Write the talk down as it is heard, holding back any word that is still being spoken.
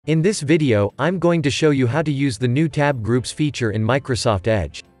In this video, I'm going to show you how to use the new Tab Groups feature in Microsoft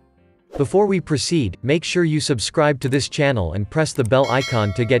Edge. Before we proceed, make sure you subscribe to this channel and press the bell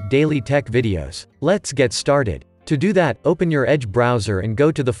icon to get daily tech videos. Let's get started. To do that, open your Edge browser and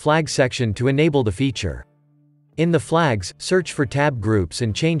go to the Flags section to enable the feature. In the Flags, search for Tab Groups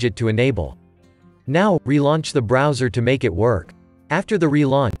and change it to Enable. Now, relaunch the browser to make it work. After the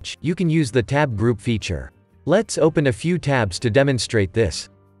relaunch, you can use the Tab Group feature. Let's open a few tabs to demonstrate this.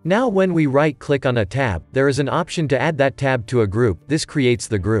 Now when we right-click on a tab, there is an option to add that tab to a group. This creates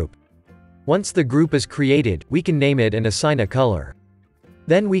the group. Once the group is created, we can name it and assign a color.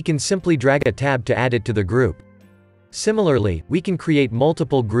 Then we can simply drag a tab to add it to the group. Similarly, we can create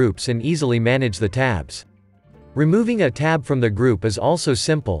multiple groups and easily manage the tabs. Removing a tab from the group is also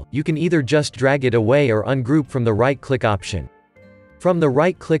simple. You can either just drag it away or ungroup from the right-click option. From the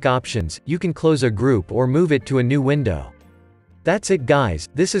right-click options, you can close a group or move it to a new window. That's it guys,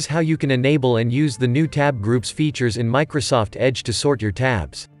 this is how you can enable and use the new Tab Groups features in Microsoft Edge to sort your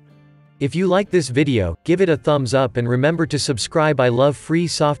tabs. If you like this video, give it a thumbs up and remember to subscribe. I love free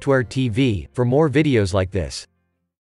software TV for more videos like this.